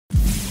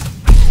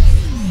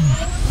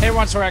Hey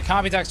everyone, so we're at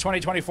Computex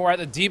 2024 at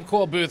the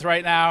DeepCool booth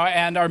right now,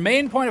 and our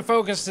main point of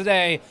focus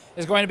today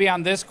is going to be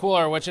on this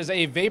cooler, which is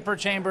a vapor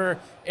chamber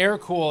air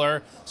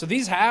cooler. So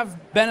these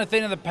have been a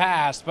thing in the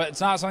past, but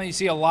it's not something you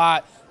see a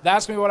lot.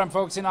 That's going to be what I'm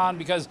focusing on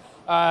because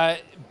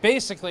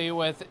basically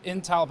with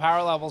Intel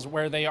power levels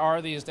where they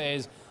are these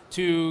days,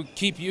 to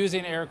keep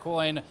using air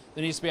cooling,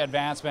 there needs to be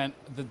advancement.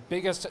 The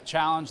biggest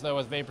challenge though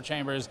with vapor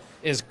chambers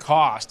is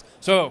cost.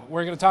 So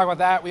we're going to talk about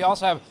that. We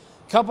also have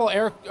couple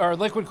air or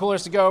liquid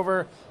coolers to go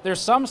over.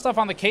 There's some stuff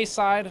on the case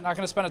side. Not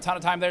going to spend a ton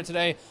of time there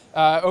today.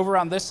 Over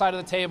on this side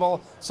of the table,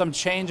 some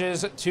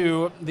changes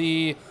to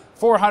the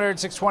 400,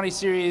 620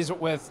 series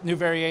with new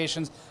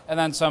variations, and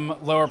then some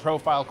lower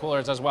profile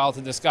coolers as well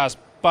to discuss.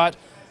 But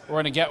we're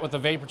going to get with the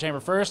vapor chamber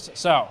first,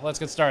 so let's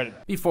get started.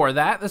 Before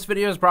that, this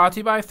video is brought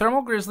to you by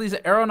Thermal Grizzly's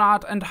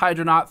Aeronaut and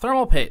Hydronaut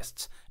thermal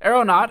pastes.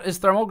 Aeronaut is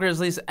Thermal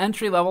Grizzly's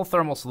entry-level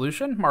thermal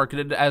solution,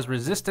 marketed as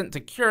resistant to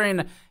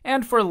curing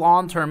and for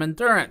long-term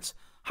endurance.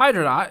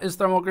 Hydronaut is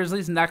Thermal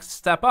Grizzly's next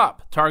step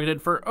up,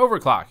 targeted for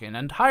overclocking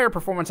and higher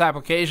performance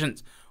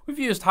applications. We've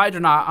used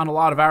Hydronaut on a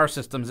lot of our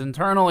systems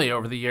internally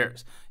over the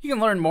years. You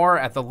can learn more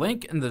at the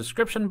link in the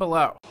description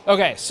below.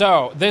 Okay,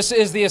 so this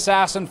is the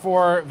Assassin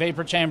 4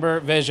 Vapor Chamber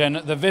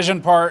Vision. The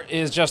Vision part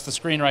is just the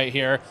screen right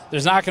here.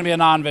 There's not going to be a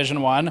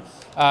non-Vision one.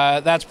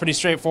 That's pretty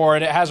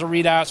straightforward. It has a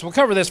readout, so we'll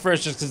cover this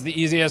first just because it's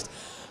the easiest.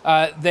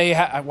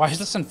 Why is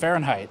this in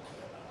Fahrenheit?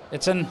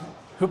 It's in...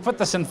 Who put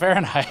this in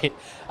Fahrenheit?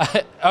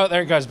 Oh,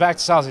 there it goes, back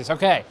to Celsius.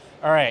 Okay,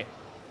 all right.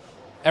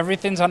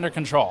 Everything's under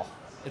control.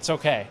 It's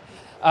okay.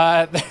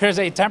 There's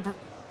a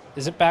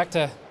is it back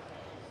to,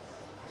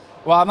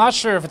 well, I'm not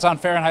sure if it's on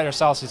Fahrenheit or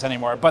Celsius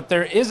anymore, but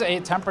there is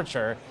a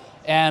temperature,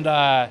 and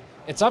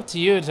it's up to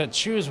you to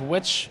choose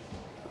which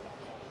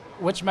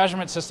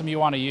measurement system you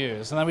want to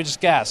use, and then we just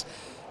guess.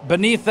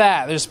 Beneath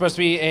that, there's supposed to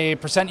be a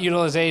percent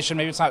utilization.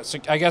 Maybe it's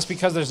not, I guess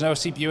because there's no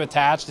CPU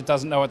attached, it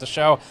doesn't know what to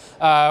show.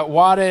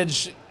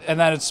 Wattage, and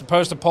then it's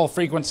supposed to pull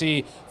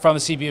frequency from the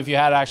CPU if you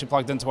had it actually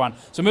plugged into one.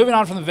 So moving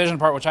on from the vision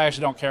part, which I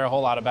actually don't care a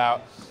whole lot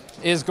about,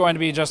 is going to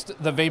be just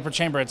the vapor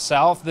chamber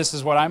itself. This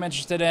is what I'm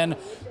interested in,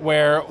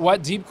 where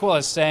what DeepCool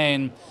is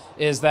saying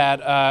is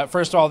that,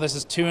 first of all, this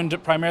is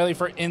tuned primarily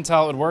for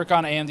Intel. It would work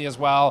on AMD as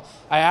well.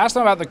 I asked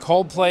them about the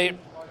cold plate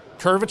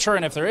curvature,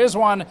 and if there is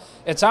one,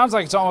 it sounds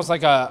like it's almost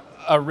like a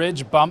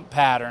ridge bump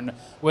pattern,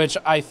 which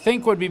I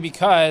think would be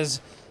because,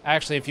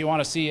 actually, if you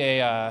want to see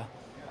a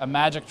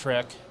magic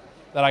trick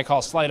that I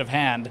call sleight of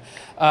hand,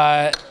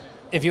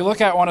 if you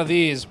look at one of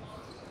these,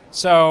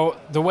 so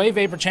the way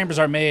vapor chambers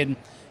are made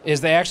is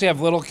they actually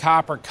have little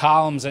copper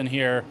columns in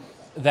here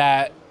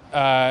that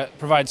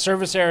provide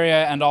surface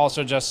area and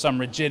also just some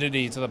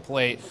rigidity to the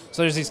plate.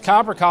 So there's these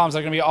copper columns that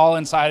are going to be all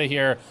inside of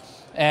here,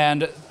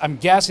 and I'm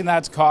guessing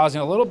that's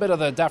causing a little bit of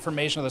the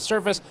deformation of the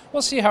surface.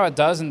 We'll see how it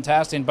does in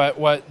testing, but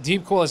what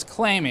DeepCool is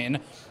claiming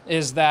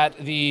is that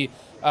the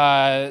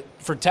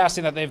for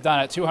testing that they've done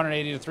at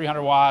 280 to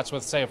 300 watts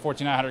with, say, a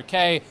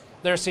 14900K,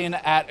 they're seeing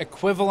at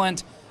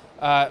equivalent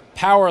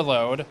power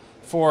load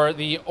for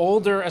the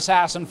older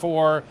Assassin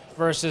 4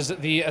 versus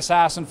the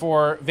Assassin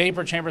 4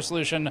 vapor chamber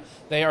solution.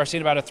 They are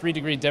seeing about a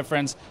 3-degree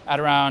difference at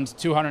around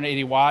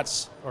 280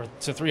 watts or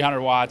to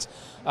 300 watts.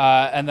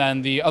 And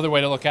then the other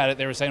way to look at it,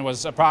 they were saying,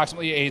 was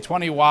approximately a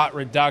 20-watt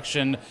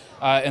reduction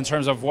in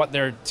terms of what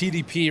their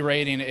TDP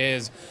rating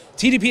is.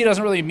 TDP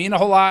doesn't really mean a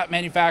whole lot.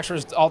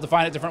 Manufacturers all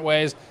define it different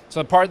ways.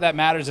 So the part that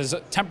matters is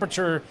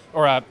temperature,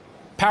 or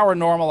power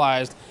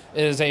normalized,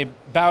 is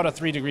about a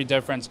 3-degree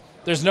difference.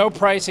 There's no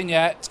pricing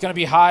yet. It's going to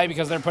be high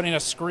because they're putting a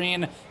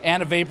screen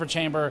and a vapor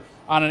chamber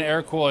on an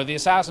air cooler. The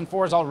Assassin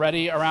 4 is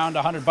already around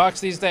 $100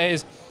 these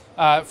days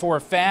for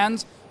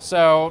fans.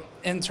 So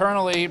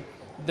internally,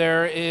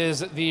 there is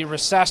the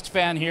recessed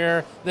fan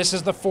here. This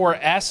is the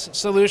 4S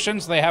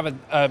solution. So they have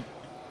a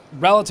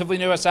relatively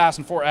new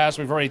Assassin 4S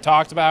we've already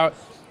talked about.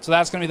 So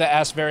that's going to be the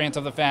S variant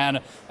of the fan,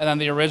 and then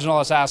the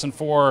original Assassin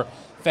 4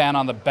 fan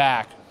on the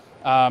back.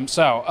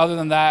 So other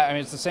than that, I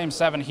mean, it's the same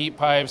 7 heat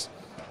pipes.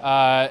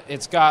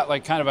 It's got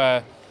like kind of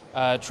a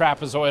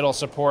trapezoidal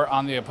support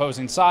on the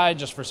opposing side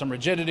just for some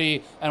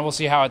rigidity, and we'll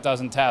see how it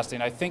does in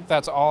testing. I think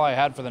that's all I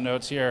had for the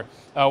notes here.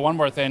 One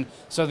more thing.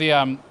 So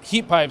the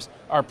heat pipes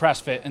are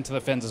press fit into the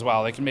fins as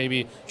well. They can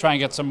maybe try and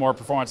get some more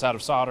performance out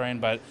of soldering,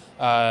 but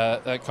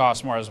that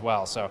costs more as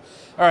well. So,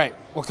 all right,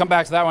 we'll come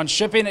back to that one.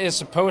 Shipping is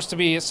supposed to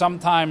be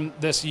sometime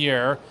this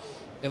year.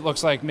 It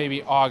looks like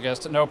maybe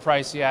August. No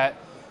price yet.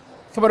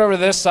 Come over to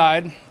this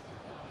side.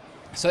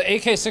 So the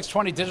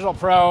AK620 Digital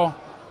Pro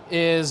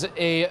is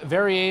a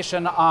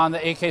variation on the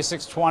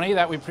AK620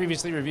 that we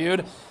previously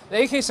reviewed. The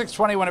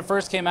AK620, when it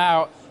first came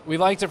out, we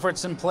liked it for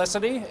its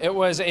simplicity. It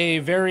was a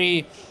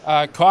very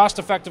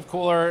cost-effective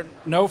cooler,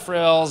 no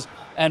frills,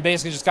 and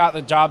basically just got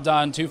the job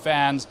done, 2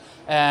 fans.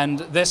 And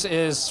this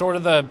is sort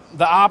of the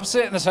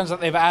opposite in the sense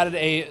that they've added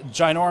a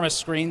ginormous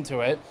screen to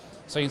it.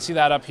 So you can see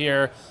that up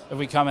here if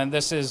we come in.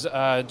 This is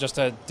just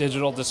a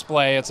digital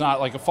display. It's not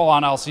like a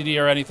full-on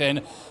LCD or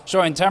anything.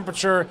 Showing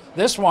temperature.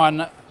 This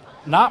one,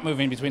 not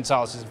moving between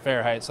Celsius and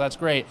Fahrenheit, so that's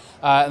great.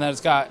 And then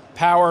it's got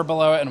power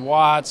below it and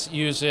watts,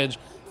 usage,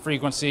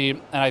 frequency,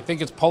 and I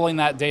think it's pulling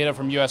that data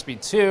from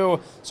USB 2.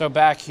 So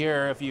back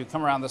here, if you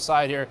come around the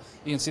side here,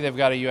 you can see they've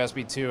got a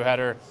USB 2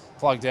 header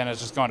plugged in. It's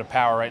just going to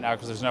power right now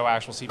because there's no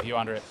actual CPU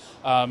under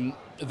it.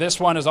 This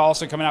one is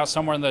also coming out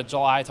somewhere in the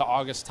July to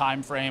August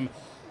time frame.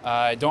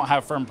 I don't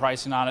have firm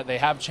pricing on it. They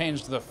have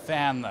changed the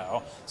fan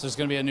though, so there's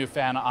going to be a new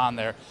fan on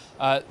there.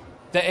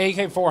 The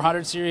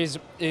AK400 series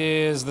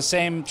is the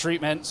same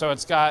treatment, so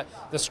it's got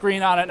the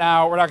screen on it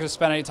now. We're not going to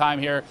spend any time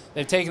here.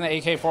 They've taken the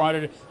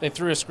AK400, they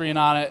threw a screen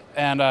on it,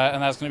 and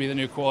that's going to be the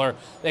new cooler.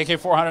 The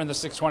AK400 and the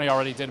 620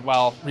 already did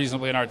well,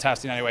 reasonably in our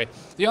testing anyway.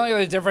 The only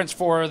other difference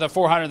for the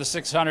 400, the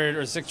 600,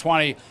 or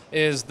 620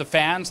 is the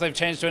fans. They've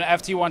changed to an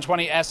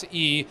FT120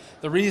 SE.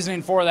 The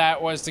reasoning for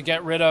that was to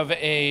get rid of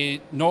a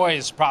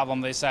noise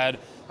problem, they said,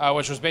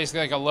 which was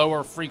basically like a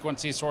lower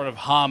frequency sort of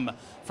hum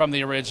from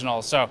the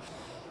original. So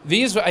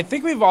these, I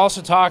think we've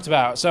also talked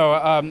about.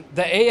 So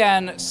the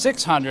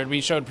AN600 we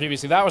showed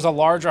previously, that was a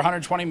larger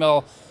 120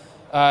 mil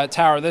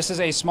tower. This is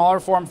a smaller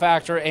form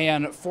factor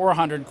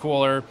AN400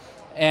 cooler.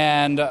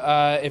 And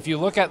if you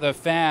look at the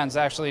fans,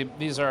 actually,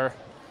 these are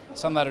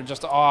some that are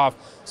just off.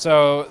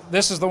 So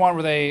this is the one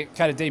where they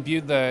kind of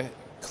debuted the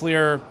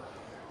clear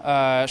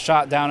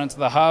shot down into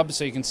the hub,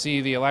 so you can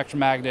see the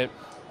electromagnet,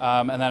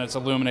 and then it's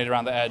illuminated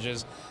around the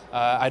edges.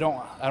 I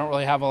don't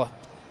really have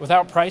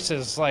without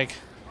prices, like,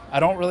 I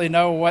don't really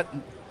know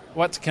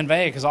what to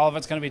convey because all of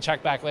it's going to be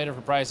checked back later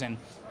for pricing.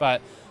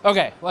 But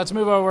okay, let's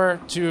move over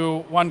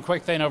to one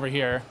quick thing over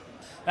here.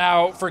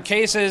 Now for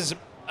cases,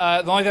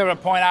 the only thing I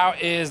would point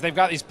out is they've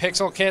got these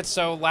pixel kits.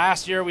 So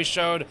last year we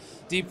showed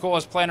DeepCool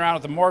was playing around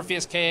with the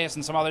Morpheus case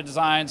and some other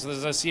designs. So this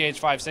is a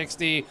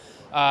CH560,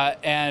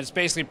 and it's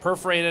basically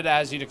perforated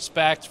as you'd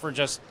expect for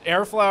just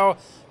airflow.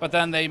 But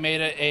then they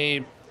made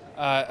it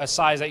a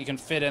size that you can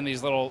fit in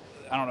these little,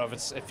 I don't know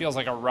if it feels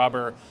like a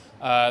rubber.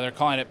 They're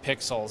calling it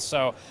pixels.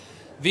 So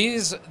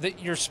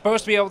you're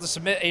supposed to be able to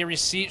submit a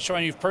receipt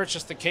showing you've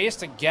purchased the case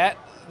to get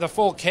the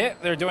full kit.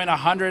 They're doing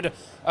 100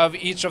 of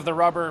each of the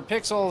rubber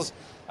pixels.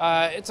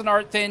 It's an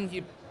art thing.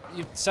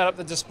 You set up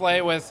the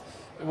display with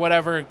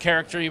whatever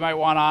character you might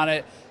want on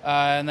it,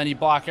 and then you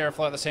block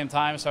airflow at the same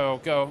time. So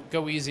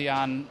go easy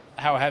on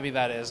how heavy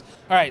that is.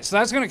 All right, so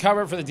that's going to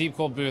cover it for the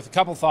DeepCool booth. A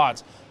couple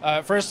thoughts.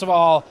 First of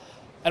all,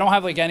 I don't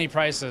have like any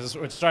prices,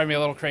 which is driving me a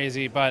little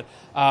crazy, but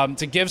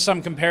to give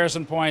some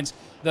comparison points,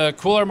 the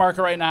cooler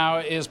market right now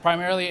is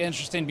primarily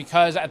interesting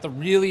because at the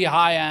really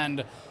high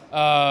end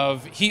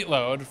of heat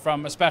load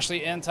from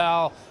especially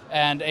Intel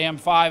and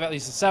AM5, at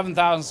least the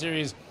 7000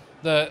 series,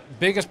 the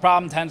biggest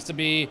problem tends to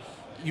be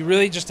you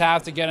really just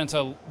have to get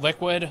into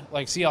liquid,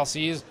 like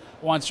CLCs,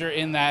 once you're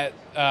in that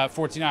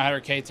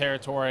 14900K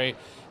territory,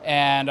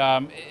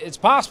 and it's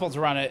possible to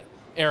run it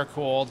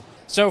air-cooled.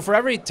 So for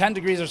every 10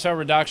 degrees or so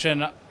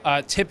reduction,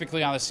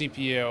 typically on the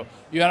CPU,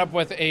 you end up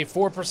with a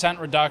 4%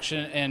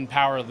 reduction in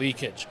power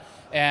leakage.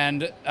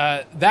 And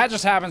that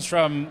just happens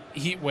from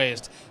heat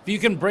waste. If you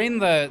can bring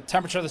the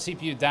temperature of the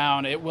CPU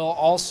down, it will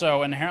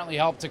also inherently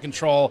help to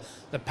control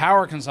the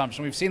power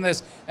consumption. We've seen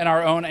this in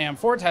our own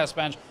AM4 test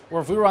bench,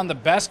 where if we run the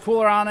best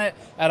cooler on it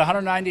at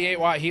 198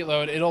 watt heat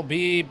load, it'll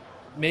be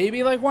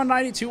maybe like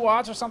 192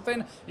 watts or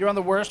something. You're on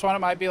the worst one, it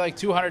might be like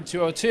 200,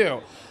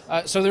 202.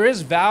 So there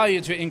is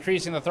value to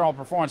increasing the thermal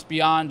performance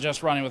beyond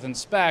just running within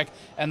spec,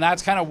 and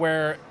that's kind of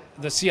where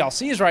the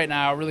CLCs right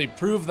now really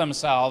prove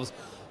themselves,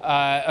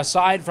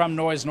 aside from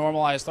noise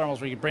normalized thermals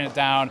where you can bring it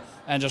down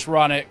and just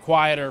run it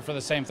quieter for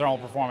the same thermal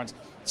performance.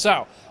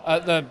 So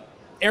the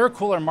air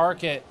cooler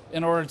market,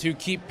 in order to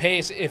keep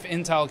pace, if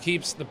Intel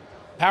keeps the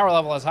power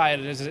level as high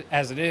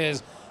as it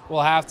is,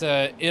 will have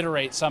to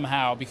iterate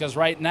somehow, because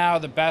right now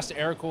the best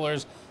air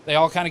coolers, they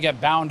all kind of get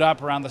bound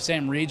up around the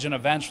same region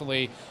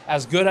eventually.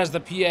 As good as the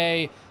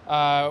PA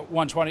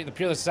 120, the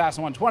Peerless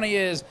Assassin 120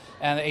 is,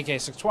 and the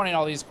AK620 and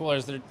all these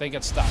coolers, they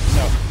get stuck.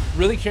 So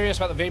really curious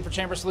about the vapor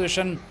chamber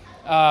solution.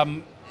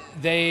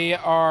 They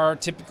are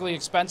typically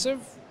expensive.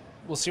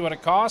 We'll see what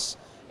it costs.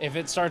 If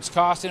it starts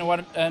costing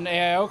what an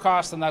AIO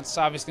costs, then that's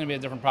obviously going to be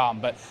a different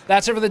problem. But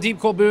that's it for the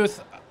DeepCool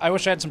booth. I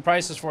wish I had some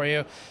prices for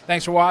you.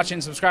 Thanks for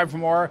watching. Subscribe for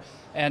more,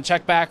 and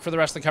check back for the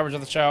rest of the coverage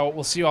of the show.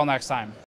 We'll see you all next time.